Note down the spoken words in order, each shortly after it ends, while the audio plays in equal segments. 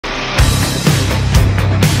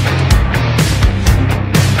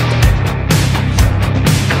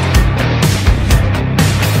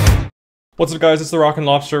What's up guys, it's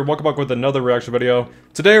TheRockinLobster. Welcome back with another reaction video.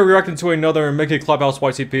 Today we're reacting to another Mickey Clubhouse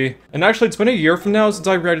YTP. And actually it's been a year from now since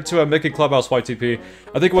I reacted to a Mickey Clubhouse YTP.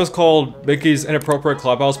 I think it was called Mickey's Inappropriate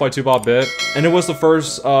Clubhouse by 2BotBit. And it was the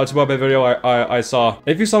first 2BotBit video I saw.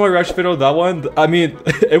 If you saw my reaction video to that one, I mean,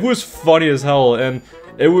 it was funny as hell and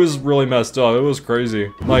it was really messed up. It was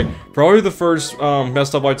crazy. Like, probably the first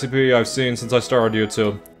messed up YTP I've seen since I started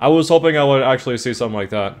YouTube. I was hoping I would actually see something like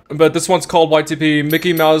that. But this one's called YTP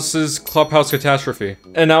Mickey Mouse's Clubhouse Catastrophe.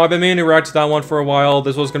 And now I've been meaning to react to that one for a while.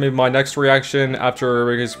 This was gonna be my next reaction after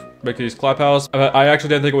Mickey's Clubhouse. I actually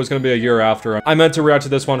didn't think it was gonna be a year after. I meant to react to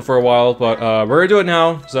this one for a while, but we're gonna do it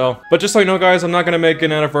now, so. But just so you know guys, I'm not gonna make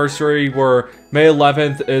an anniversary where May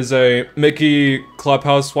 11th is a Mickey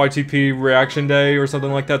Clubhouse YTP reaction day or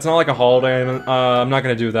something like that. It's not like a holiday, and I'm not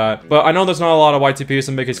gonna do that. But I know there's not a lot of YTPs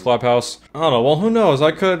in Mickey's Clubhouse. I don't know, well who knows,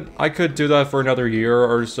 I could do that for another year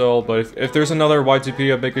or so, but if there's another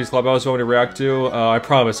YTP of Mickey's Clubhouse you want me to react to, I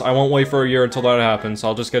promise, I won't wait for a year until that happens.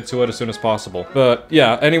 I'll just get to it as soon as possible. But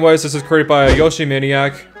yeah, anyways, this is created by Yoshi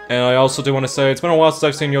Maniac. And I also do want to say, it's been a while since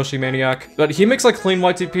I've seen Yoshi Maniac, but he makes like clean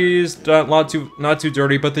YTPs, not too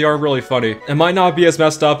dirty, but they are really funny. It might not be as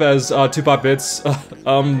messed up as 2BotBit's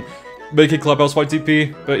Mickey Clubhouse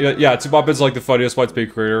YTP, but yeah, 2BotBit's like the funniest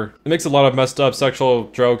YTP creator. It makes a lot of messed up sexual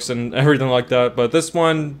jokes and everything like that, but this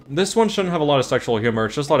one shouldn't have a lot of sexual humor.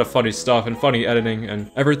 It's just a lot of funny stuff and funny editing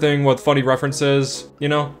and everything with funny references, you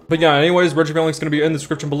know? But yeah, anyways, original link's gonna be in the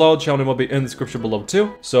description below. Channel name will be in the description below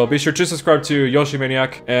too. So be sure to subscribe to Yoshi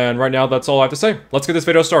Maniac. And right now, that's all I have to say. Let's get this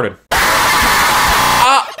video started.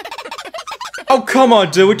 Oh, come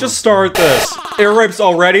on, dude, we just started this. Ear rapes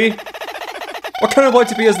already? What kind of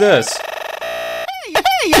YTP is this?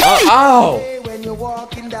 Ow!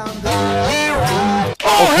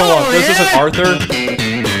 Oh, come on, this isn't Arthur?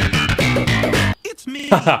 It's me.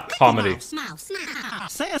 Comedy. If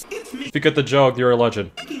you get the joke, you're a legend.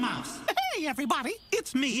 Hey everybody,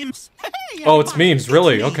 it's memes. Hey, oh, it's memes,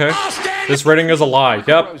 really? Okay. This rating is a lie,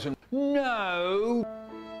 yep. No.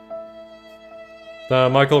 The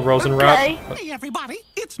Michael Rosen rap. Hey everybody,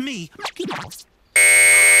 it's me.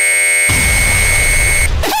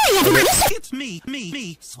 It's me,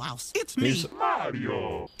 Swouse. It's me,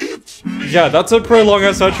 Mario. It's me. Yeah, that's a pretty long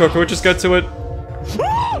ass intro. Can we just get to it?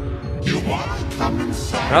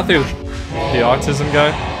 Matthew, the autism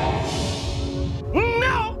guy.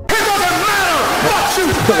 No.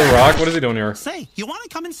 The Rock, what is he doing here? Say, you want to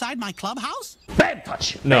come inside my clubhouse? Bad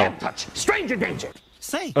touch. No. Bad touch. Stranger danger.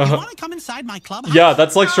 Say, you want to come inside my clubhouse? Yeah,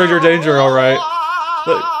 that's like Stranger Danger, alright.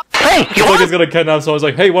 Hey, It's like he's gonna kidnap, so I was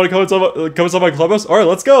like, hey, wanna come inside my clubhouse? Alright,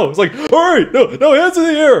 let's go. It's like, alright, no, hands in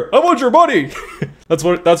the air. I want your money. That's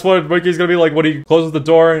what Mickey's gonna be like when he closes the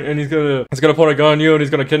door and he's gonna point a gun on you and he's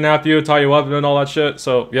gonna kidnap you, tie you up and all that shit.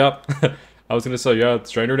 So, yep. I was gonna say, yeah, it's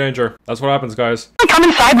Stranger Danger. That's what happens, guys. come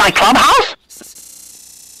inside my clubhouse?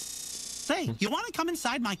 Say, you want to come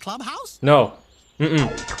inside my clubhouse? No.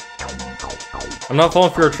 I'm not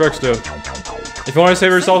falling for your tricks, dude. If you want to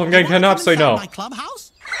save yourself from getting kidnapped, say no. My clubhouse?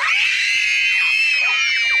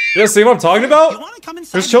 Yeah, see what I'm talking about?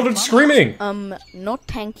 There's children screaming. No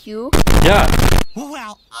thank you. Yeah.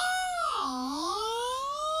 Well,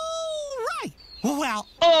 alright. Well,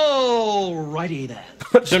 Alrighty then.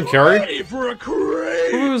 Jim Carrey? Ready for a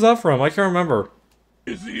crazy Who was that from? I can't remember.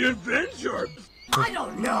 adventure. I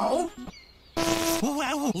don't know.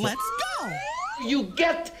 well, let's go. You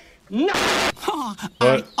get nothing. Oh, I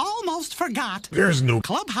What? almost forgot. There's no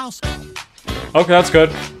Clubhouse. Okay, that's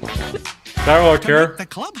good. I don't really To care. make the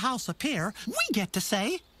clubhouse appear, we get to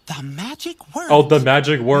say the magic words. Oh, the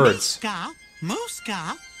magic words. Miska,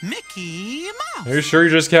 Muska, Mickey Mouse. Are you sure you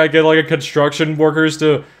just can't get like a construction workers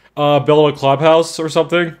to build a clubhouse or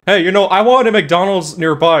something? Hey, you know, I want a McDonald's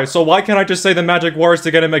nearby, so why can't I just say the magic words to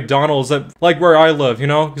get a McDonald's at, like, where I live, you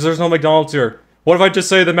know? Because there's no McDonald's here. What if I just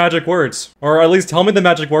say the magic words? Or at least tell me the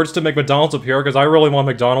magic words to make McDonald's appear, because I really want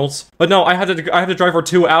McDonald's. But no, I have to drive for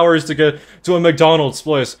 2 hours to get to a McDonald's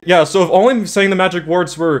place. Yeah, so if only saying the magic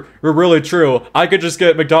words were really true, I could just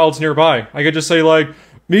get McDonald's nearby. I could just say like,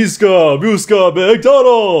 Miska, Muska,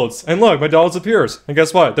 McDonald's! And look, McDonald's appears. And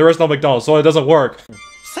guess what? There is no McDonald's, so it doesn't work.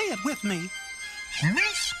 Say it with me.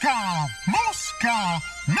 Miska, Muska,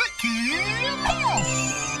 Mickey Mouse.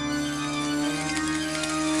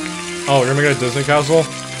 Oh, you're making a Disney castle?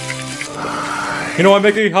 You know what,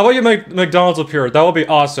 Mickey? How about you make McDonald's appear? That would be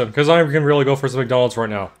awesome, because I can really go for some McDonald's right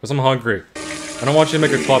now, because I'm hungry. I don't want you to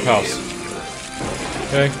make a clubhouse.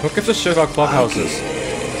 Okay? Who gives a shit about clubhouses?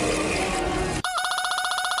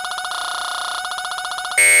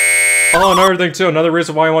 Oh, another thing too, another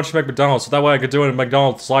reason why I want you to make McDonald's, so that way I could do it in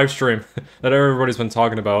McDonald's live stream that everybody's been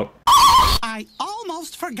talking about. I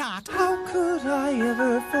almost forgot. How could I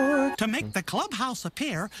ever forget? To make the clubhouse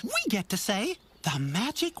appear, we get to say the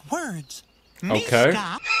magic words. Okay.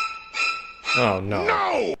 Miska, Oh no.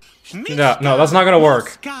 No! Yeah, no, that's not gonna work.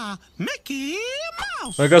 Miska, Mickey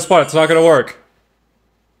Mouse. But guess what? It's not gonna work.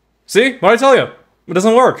 See? What did I tell you? It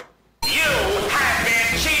doesn't work. You have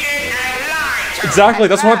been cheated and lied to. Exactly,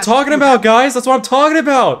 that's what I'm talking about, guys. That's what I'm talking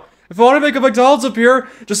about. If I want to make a McDonald's appear,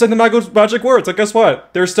 just say the magic words. Like, guess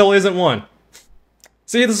what? There still isn't one.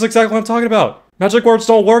 See, this is exactly what I'm talking about. Magic words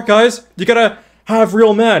don't work, guys. You gotta have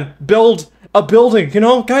real men build a building, you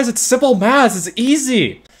know? Guys, it's simple math. It's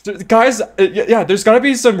easy. Guys, yeah, there's gotta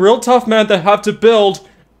be some real tough men that have to build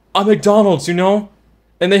a McDonald's, you know?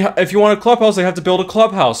 And if you want a clubhouse, they have to build a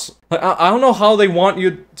clubhouse. Like, I don't know how they want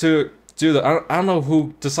you to do that. I don't know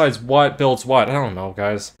who decides what builds what. I don't know,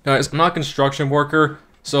 guys. Guys, I'm not a construction worker.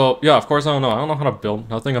 So, yeah, of course I don't know. I don't know how to build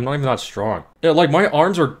nothing. I'm not even that strong. Yeah, like, my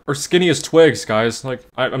arms are skinny as twigs, guys. Like,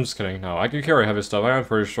 I'm just kidding. No, I can carry heavy stuff. I am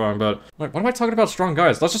pretty strong, but... Like, what am I talking about strong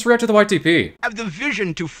guys? Let's just react to the YTP. I have the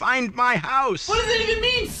vision to find my house. What does it even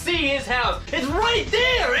mean, see his house? It's right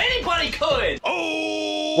there! Anybody could!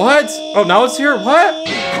 Oh! What? Oh, now it's here? What?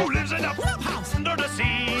 Who lives in a clubhouse under the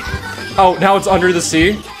sea? Oh, now it's under the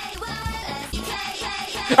sea?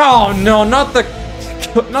 Oh, no, not the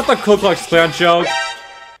Ku Klux Klan joke.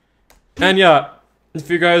 And yeah, if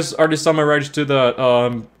you guys already saw my reaction to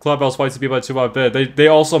the Clubhouse YTP by 2-bit, they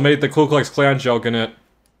also made the Ku Klux Klan joke in it.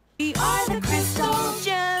 We are the crystal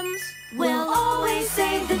gems. We'll always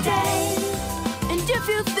save the day. And if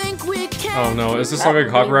you think we can, Oh no, is this song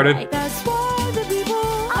getting copyrighted? that's for the people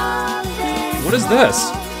of this What is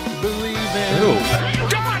this? Ew.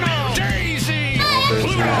 Donald! Daisy!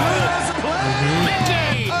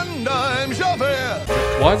 And I'm Javert.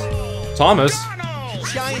 What? Thomas?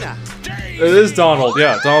 China! It is Donald,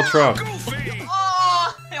 yeah, Donald Trump.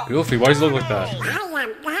 Goofy, why does he look like that?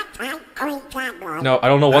 No, I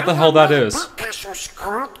don't know what the hell that is.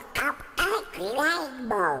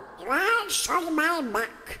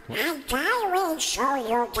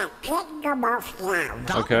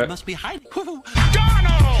 Okay. Must be hiding.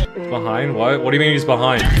 Donald! Behind? What? What do you mean he's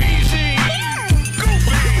behind? Daisy!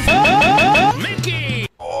 Goofy! Mickey!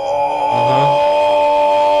 Uh-huh.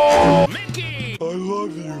 Mickey! I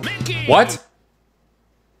love you. Mickey! What?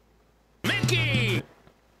 Mickey!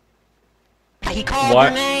 He called What?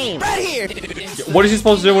 her name. Right here. What is he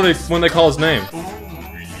supposed to do when they call his name?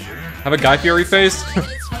 Have a Guy Fieri face?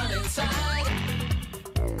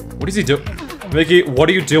 What is he do? Mickey, what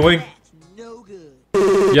are you doing? No good.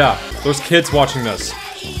 Yeah, there's kids watching this.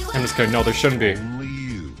 I'm just kidding. No, there shouldn't be. Only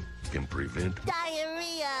you can prevent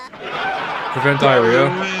diarrhea. Prevent diarrhea.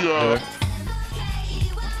 Yeah.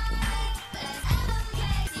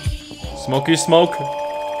 Smoky smoke.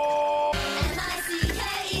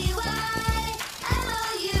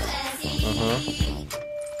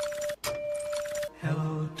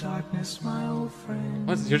 Hello, darkness, my old friend.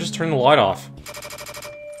 What? You're just turning the light off.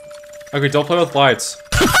 Okay, don't play with lights.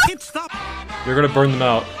 It's the You're gonna burn them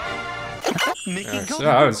out. Mickey Yeah, go.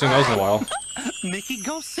 I haven't seen those in a while. Mickey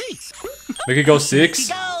go six. Mickey go 6?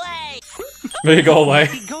 Go away. Mickey go away.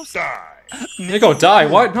 Mickey go Mickey go die?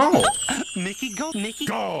 What? No. Mickey go. Mickey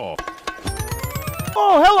go!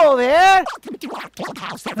 Oh, hello there.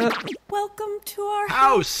 Welcome to our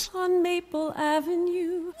House! on Maple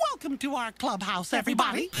Avenue. Welcome to our clubhouse,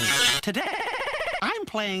 everybody. Today, I'm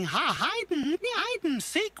playing hide and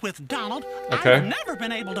seek with Donald. Okay. I've never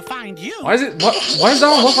been able to find you. Why is it? Why does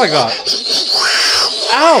Donald look like that?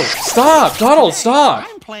 Ow! Stop! Donald, stop!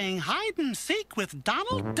 I'm playing hide and seek with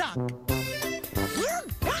Donald Duck.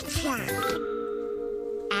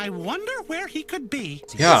 I wonder where he could be.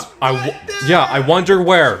 Yeah, I wonder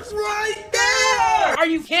where. Right there! Are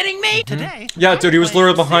you kidding me? Today. Yeah, dude, he was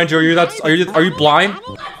literally behind you. Are you blind?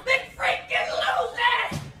 Big freaking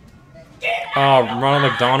losers! Ronald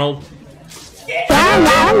McDonald.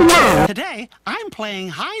 Today, I'm playing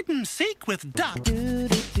hide and seek with Duck. Duck?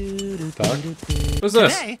 Who's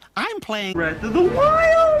this? Today, I'm playing You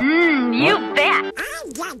bet. I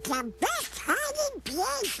got the best hiding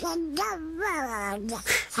place in the world.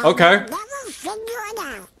 Okay. I'll never figure it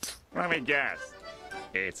out. Let me guess.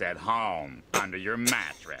 It's at home, under your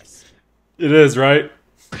mattress. It is, right?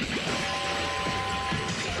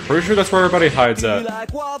 Pretty sure that's where everybody hides at.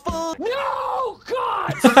 No!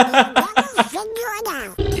 God! I'll never figure it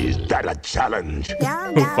out. Is that a challenge?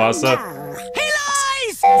 No, Mufasa. no. He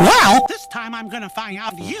lies! Well, this time I'm gonna find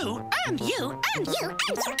out you and you and you and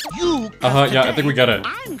you. Uh-huh, yeah, I think we get it.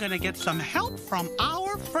 I'm gonna get some help from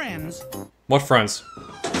our friends. What friends?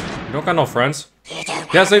 You don't got no friends?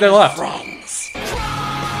 Yeah, say they left. Friends.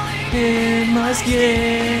 In my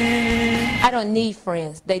skin. I don't need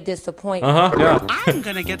friends. They disappoint me. Yeah. I'm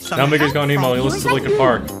gonna get some Now Mickey's gone emo. He listens to Linkin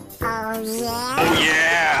Park. Oh,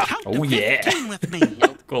 yeah? Oh, yeah. 15 with me.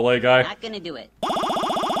 Cool leg guy. Not gonna do it.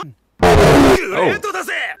 Oh.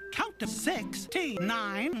 Count to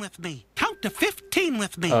 69 with me. Count to 15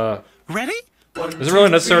 with me. Ready? Is it really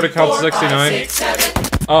necessary to count to 69?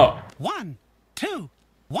 Oh. 1, 2,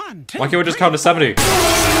 1, 2. Why can't we just count to 70?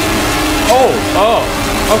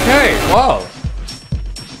 Oh. Okay. Wow.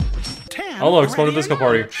 10. Oh look, exploded disco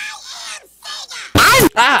party.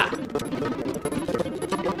 Ah!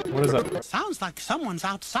 What is that? Sounds like someone's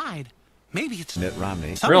outside. Maybe it's Mitt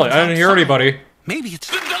Romney. Really? I didn't hear anybody. Maybe it's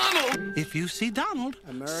Donald. If you see Donald,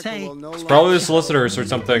 say It's probably the solicitors or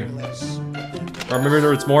something. Or maybe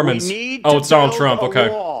it's Mormons. Oh, it's Donald Trump. Okay.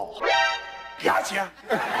 Gotcha.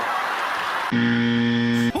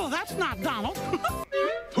 Well, that's not Donald.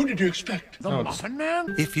 Who did you expect? The Muffin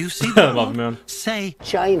Man? If you see Muffin Donald, Man. say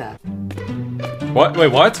China. What?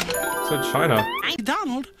 Wait, what? It said China.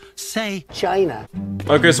 Donald, say China.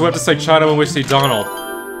 Okay, so we have to say China when we see Donald.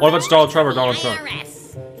 What about Donald Trump or Donald Trump?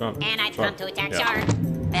 And I've come to attack Yeah. Char.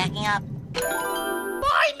 Backing up.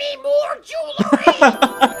 Buy me more jewelry!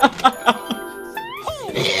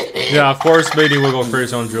 Yeah, of course, Matey will go for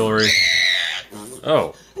his own jewelry.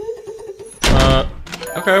 Oh.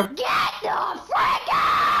 Okay. Get the frick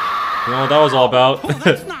You know what that was all about? oh,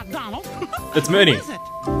 that's not Donald. It's Minnie. What is it?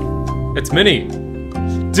 It's Minnie.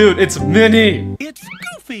 Dude, it's Minnie. It's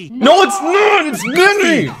Goofy. No, it's not. It's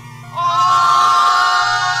Minnie.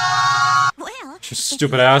 Well, You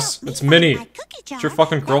stupid ass. It's Minnie. my cookie jar. It's your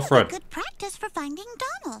fucking girlfriend. Good practice for finding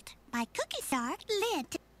Donald. My cookies are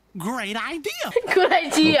lit. Great idea. Good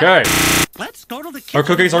idea. Okay. Let's go to the kitchen. Our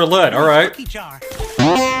cookies are lit. All right. Cookie jar.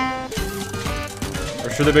 Or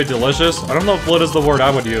should they be delicious? I don't know if lit is the word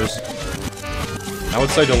I would use. I would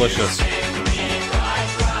say delicious.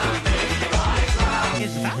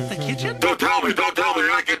 Is that the kitchen? Don't tell me,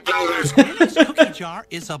 I can do this. Minnie's cookie jar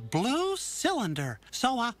is a blue cylinder.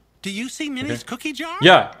 So, do you see Minnie's cookie jar?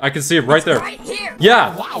 Yeah, I can see it right there.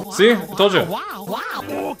 Yeah. See? I told you.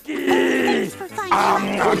 Wow. Thanks for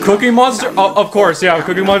finding A Cookie Monster? Oh, of course, yeah.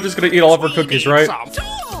 Cookie Monster's gonna eat all of her cookies, right?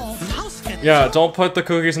 Yeah, don't put the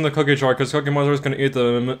cookies in the cookie jar because Cookie Monster's gonna eat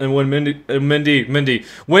them. And when Wendy,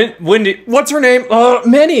 what's her name?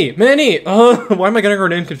 Minnie. Why am I getting her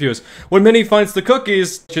name confused? When Minnie finds the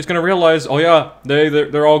cookies, she's gonna realize, oh yeah,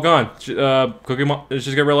 they're all gone. She's gonna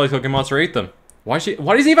realize Cookie Monster ate them. Why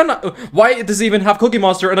does he even have Cookie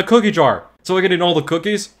Monster in a cookie jar? So we can eat all the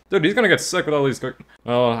cookies? Dude, he's gonna get sick with all these cookies.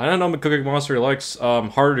 I don't know if Cookie Monster likes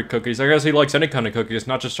harder cookies. I guess he likes any kind of cookies,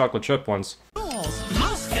 not just chocolate chip ones.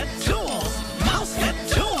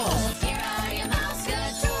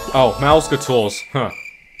 Oh, mouse get tools. Huh.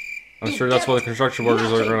 I'm sure that's what the construction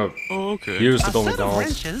workers are gonna use to build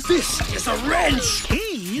McDonald's. This is a wrench.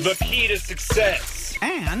 Keys. The key to success.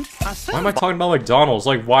 And a Why am I talking about McDonald's?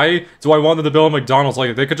 Like, why do I want them to build McDonald's?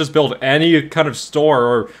 Like, they could just build any kind of store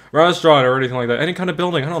or restaurant or anything like that. Any kind of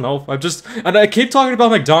building. I don't know. And I keep talking about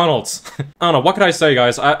McDonald's. I don't know. What can I say,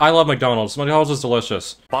 guys? I love McDonald's. McDonald's is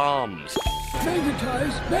delicious. Bombs.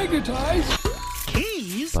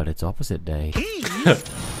 Keys. But it's opposite day. Keys.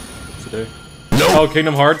 Today. Oh,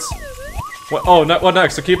 Kingdom Hearts. What? Oh, what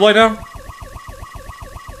next? The Keyblade now? What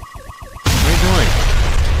are you doing?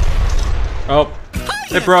 Oh,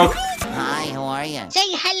 it broke. Hi, how are you? Say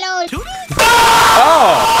hello to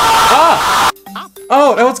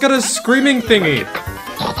Oh, now it's got a screaming thingy.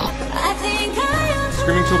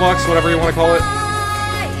 Screaming toolbox, whatever you want to call it.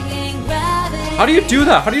 How do you do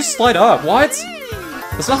that? How do you slide up? What?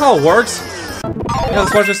 That's not how it works. Yeah,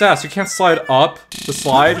 that's what I just asked. You can't slide up the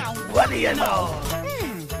slide? What do you know?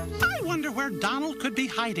 I wonder where Donald could be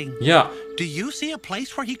hiding. Yeah. Do you see a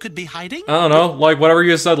place where he could be hiding? I don't know, like whatever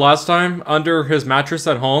you said last time, under his mattress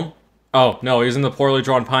at home. Oh, no, he's in the poorly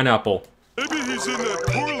drawn pineapple. Maybe he's in that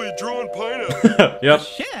poorly drawn pineapple. Yep.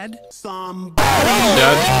 Shed.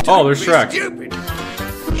 Dead. Oh, there's Shrek.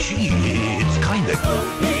 Gee, it's kinda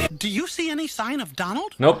cool. Do you see any sign of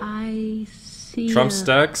Donald? Nope. I see. Trump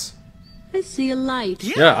stacks. I see a light.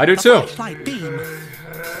 Yeah, I do a too. flashlight beam.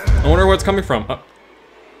 I wonder where it's coming from.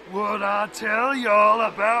 Would I tell y'all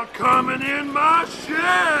about coming in my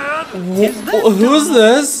shed? Who's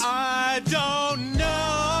this? I don't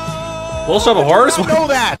know. Little Shop of Horrors? know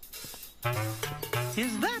that.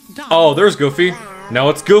 Is that Donald? Oh, there's Goofy. No,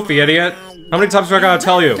 it's Goofy, idiot. How many times do I gotta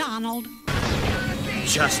tell you? Donald.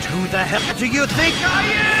 Just who the hell do you think I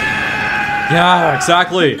am? Yeah,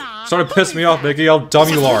 exactly. Started to piss me off, Mickey, how dumb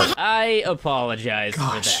you are. I apologize for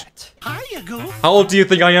that. Hiya, Goof. How old do you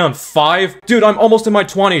think I am? 5? Dude, I'm almost in my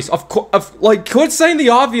 20s. Like, quit saying the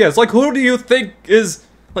obvious. Like, who do you think is,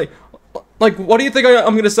 like, Like, what do you think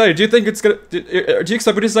I'm gonna say? Do you think it's gonna... Do you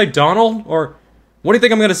expect me to say Donald? Or... What do you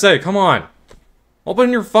think I'm gonna say? Come on.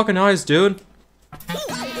 Open your fucking eyes, dude.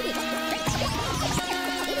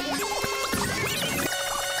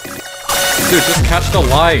 Dude, just catch the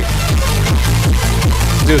light.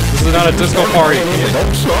 Dude, this is not a disco party.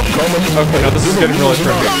 Okay, now this is getting really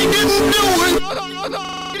trippy.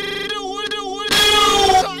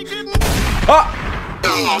 Ah!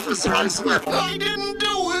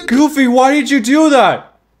 Goofy, why did you do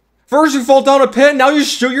that? First you fall down a pit, now you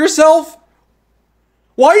shoot yourself?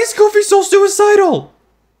 Why is Goofy so suicidal?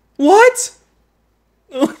 What?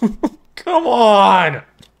 Come on.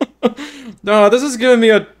 No, this is giving me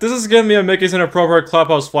a Mickey's Inappropriate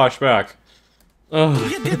Clubhouse flashback.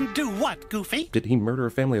 You didn't do what, Goofy? Did he murder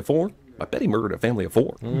a family of 4? I bet he murdered a family of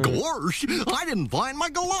 4. Gosh, I didn't find my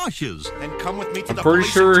galoshes. Then come with me to the Pretty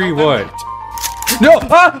police sure and he tell them would. that. No!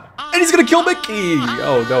 Ah! And he's gonna kill Mickey!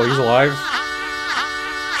 Oh no, he's alive.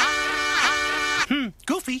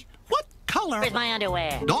 Goofy, what color? Where's my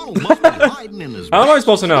underwear? Donald must be hiding in his How am I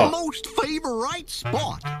supposed to know? most favorite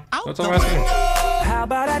spot. That's what I'm asking. How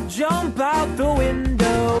about I jump out the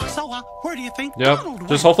window? So, where do you think Yep. Donald went?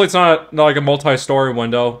 Just hopefully it's not like a multi-story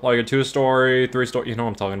window, like a 2-story, 3-story. You know what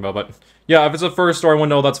I'm talking about, but yeah, if it's a first-story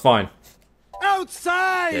window, that's fine.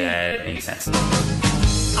 Outside! Yeah, it makes sense.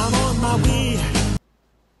 I'm on my way.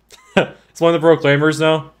 It's one of the Proclaimers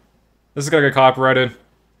now. This is gonna get copyrighted.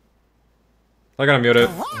 I gotta mute it.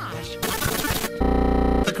 Garage.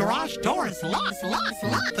 The garage door is locked.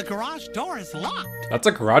 The garage door is locked. That's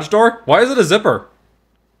a garage door? Why is it a zipper?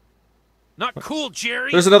 Not cool,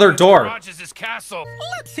 Jerry. There's another door. Garage is his castle.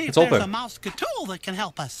 Let's see if It's there's open. a mouse Catool that can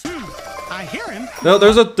help us. I hear him. No,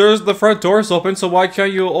 there's the front door is open, so why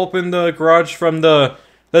can't you open the garage from the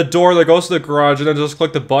door that goes to the garage and then just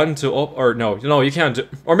click the button to or no, you can't do,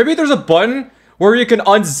 or maybe there's a button where you can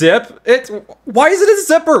unzip it. Why is it a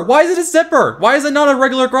zipper? Why is it a zipper? Why is it not a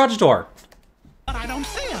regular garage door? But I don't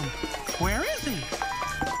see him. Where is he?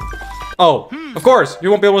 Oh, of course, you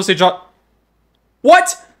won't be able to see John.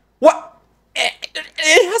 What? What?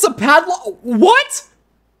 It has a padlock. What?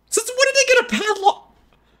 Since when did they get a padlock?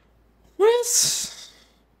 What?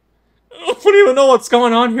 I don't even know what's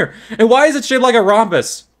going on here. And why is it shaped like a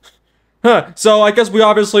rhombus? Huh, so I guess we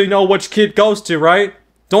obviously know which key it goes to, right?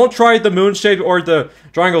 Don't try the moon shape or the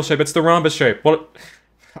triangle shape, it's the rhombus shape. Well,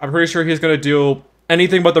 I'm pretty sure he's gonna do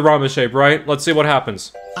anything but the rhombus shape, right? Let's see what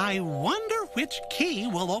happens. I wonder which key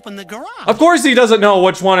will open the garage. Of course he doesn't know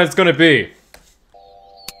which one it's gonna be.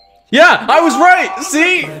 Yeah, I was right,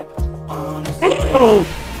 see?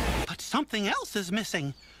 But something else is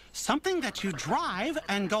missing. Something that you drive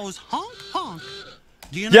and goes honk honk.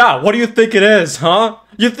 Do you know? Yeah, what do you think it is, huh?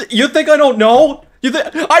 You think I don't know?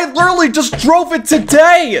 I literally just drove it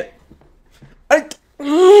today! What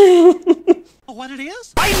it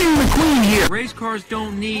is? I'm the queen here. Race cars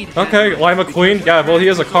don't need. Okay, well, I'm a queen? Yeah, well, he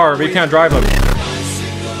has a car, but he can't drive them.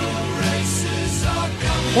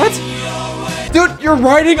 What? Dude, you're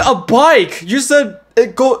riding a bike! You said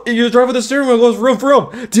you drive with the steering wheel, it goes vroom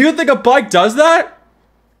vroom. Do you think a bike does that?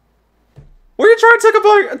 Were you trying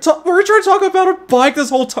to talk about a bike this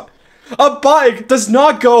whole time? A bike does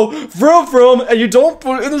not go vroom vroom, and you don't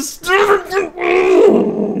put it in the steering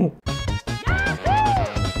wheel.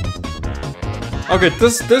 Okay,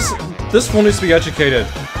 this one needs to be educated.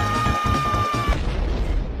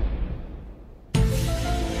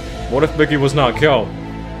 What if Mickey was not killed?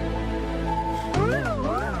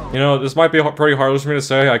 You know, this might be pretty heartless for me to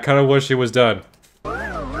say. I kind of wish he was dead.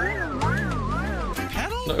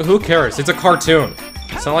 Who cares? It's a cartoon.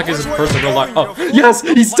 It's not like he's a person in real life. Oh, yes,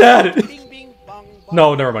 he's dead.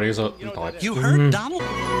 No, never mind. He's alive. You heard Donald?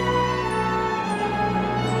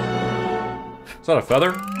 Is that a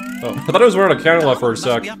feather? Oh, I thought it was wearing a cannula for a Must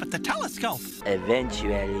sec. be up at the telescope.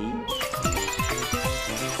 Eventually.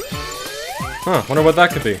 Huh, wonder what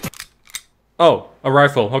that could be. Oh, a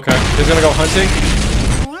rifle. Okay. He's gonna go hunting?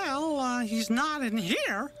 Well, he's not in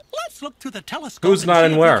here. Let's look through the telescope. Who's not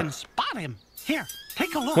in and see if where? we can spot him. Here,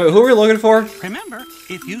 take a look. Wait, who are we looking for? Remember,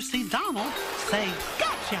 if you see Donald, say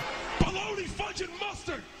gotcha. Bologna, fudge, and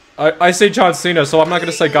mustard. I say John Cena, so I'm not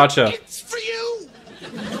gonna say gotcha. It's for you.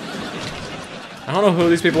 I don't know who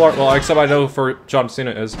these people are. Well, except I know who John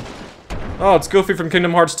Cena is. Oh, it's Goofy from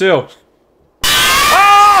Kingdom Hearts 2.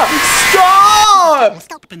 Ah!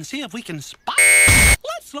 Stop! And see if we can spot.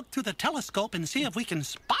 Let's look through the telescope and see if we can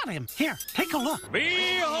spot him. Here, take a look.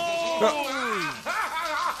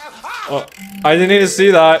 Oh, I didn't need to see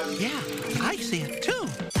that. Yeah, I see it too.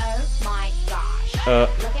 Oh my gosh. Look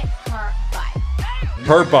at her butt.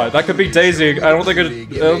 Her butt. That could be Daisy. I don't think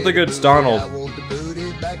it's Donald. I want the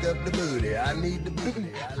booty, back up the booty. I need the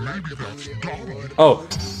booty. Maybe that's Oh.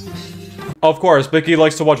 Of course, Mickey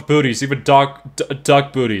likes to watch booties, even duck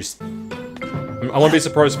booties. I wouldn't be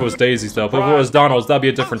surprised if it was Daisy's though, but if it was Donald's, that'd be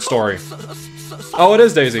a different story. Oh, it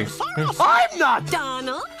is Daisy. I'm not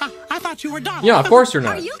Donald? I thought you were Donald. Yeah, of course you're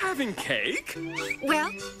not. Are you having cake?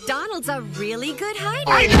 Well, Donald's a really good hider.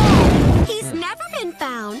 I know! He's never been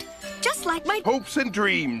found. Just like my Hopes and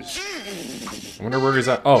dreams. I wonder where he's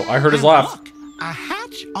at. Oh, I heard his laugh. Look, a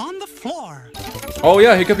hatch on the floor. Oh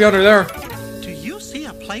yeah, he could be under there. Do you see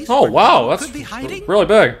a place Oh where wow, Donald that's could be hiding? really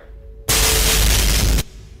big.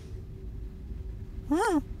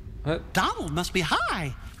 What? Donald must be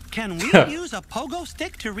high. Can we use a pogo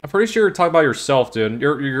stick to I'm pretty sure you're talking about yourself, dude.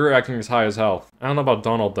 You're acting as high as hell. I don't know about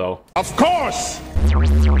Donald though. Of course!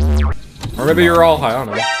 Or maybe you're all high, I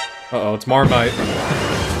don't know. Uh-oh, it's Marmite.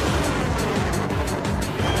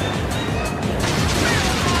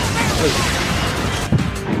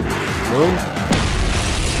 Moon?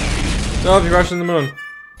 No, you're crashing the moon.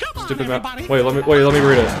 Stupid mouse. Wait, let me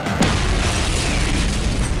read it.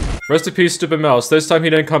 Rest in peace, stupid mouse. This time he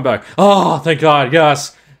didn't come back. Oh, thank God,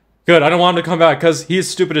 yes. Good, I don't want him to come back, because he's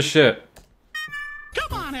stupid as shit.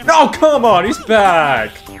 Oh, come on, he's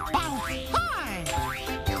back!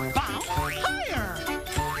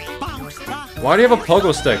 Why do you have a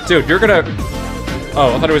pogo stick? Dude, you're gonna...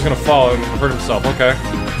 Oh, I thought he was gonna fall and hurt himself, okay.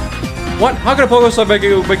 What? How can a pogo stick make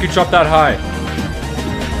you jump that high?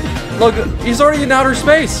 Look, he's already in outer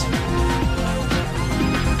space!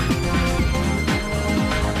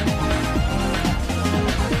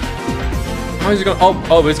 How is he gonna...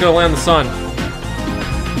 Oh, he's gonna land the sun.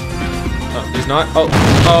 He's not? Oh,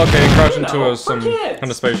 okay, he crashed into some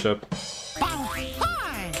kind of spaceship.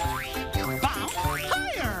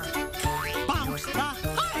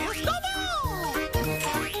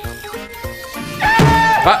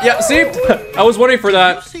 Yeah, see? I was waiting for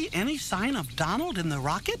that. Do you see any sign of Donald in the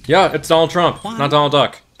rocket? Yeah, it's Donald Trump, not Donald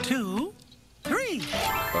Duck. 2, 3.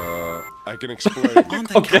 I can explain. On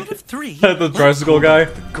the count of 3. The tricycle guy.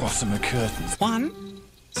 The gossamer curtains. 1,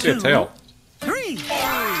 See a 2, tail. 3.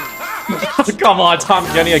 Come on, Tom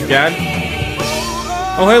Kenny again.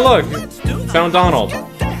 Oh, hey, look. Found Donald.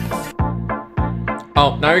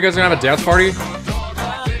 Oh, now you guys are gonna have a dance party?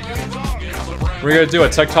 We're gonna do a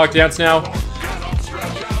TikTok dance now?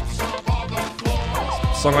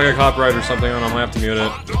 Sound like a copyright or something, and I might have to mute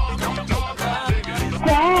it.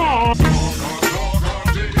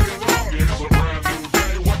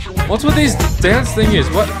 What's with these dance thingies?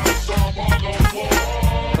 What?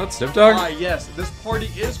 That's Snoop Dogg? Ah, yes, this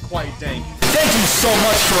party is quite dank. Thank you so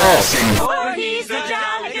much for asking.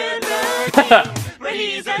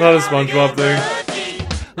 Not a SpongeBob thing.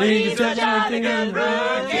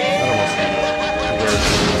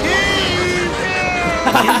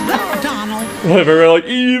 Donald. What, we're like,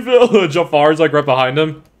 evil! Jafar's like right behind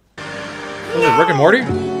him. Is it Rick and Morty?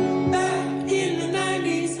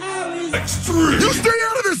 Extreme. You stay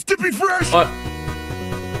out of this, Dippy Fresh! What?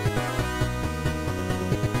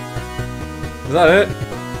 Is that it?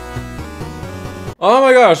 Oh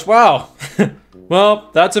my gosh, wow. Well,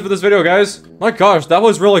 that's it for this video, guys. My gosh, that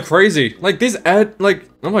was really crazy. Like, these oh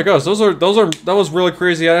my gosh, that was really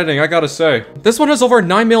crazy editing, I gotta say. This one has over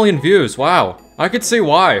 9 million views, wow. I could see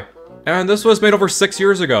why. And this was made over 6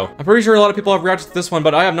 years ago. I'm pretty sure a lot of people have reacted to this one,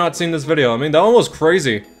 but I have not seen this video. I mean, that one was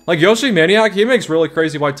crazy. Like, Yoshi Maniac, he makes really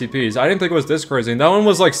crazy YTPs. I didn't think it was this crazy. And that one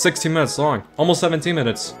was like 16 minutes long. Almost 17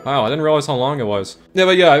 minutes. Wow, I didn't realize how long it was. Yeah,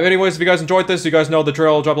 but yeah, anyways, if you guys enjoyed this, you guys know the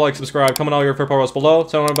drill. Drop a like, subscribe, comment all your favorite parts below.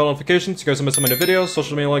 Turn on bell notifications so you guys don't miss so many videos.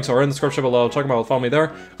 Social media links are in the description below. Check them out, follow me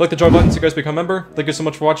there. Click the join button so you guys become a member. Thank you so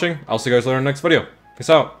much for watching. I'll see you guys later in the next video. Peace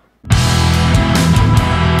out.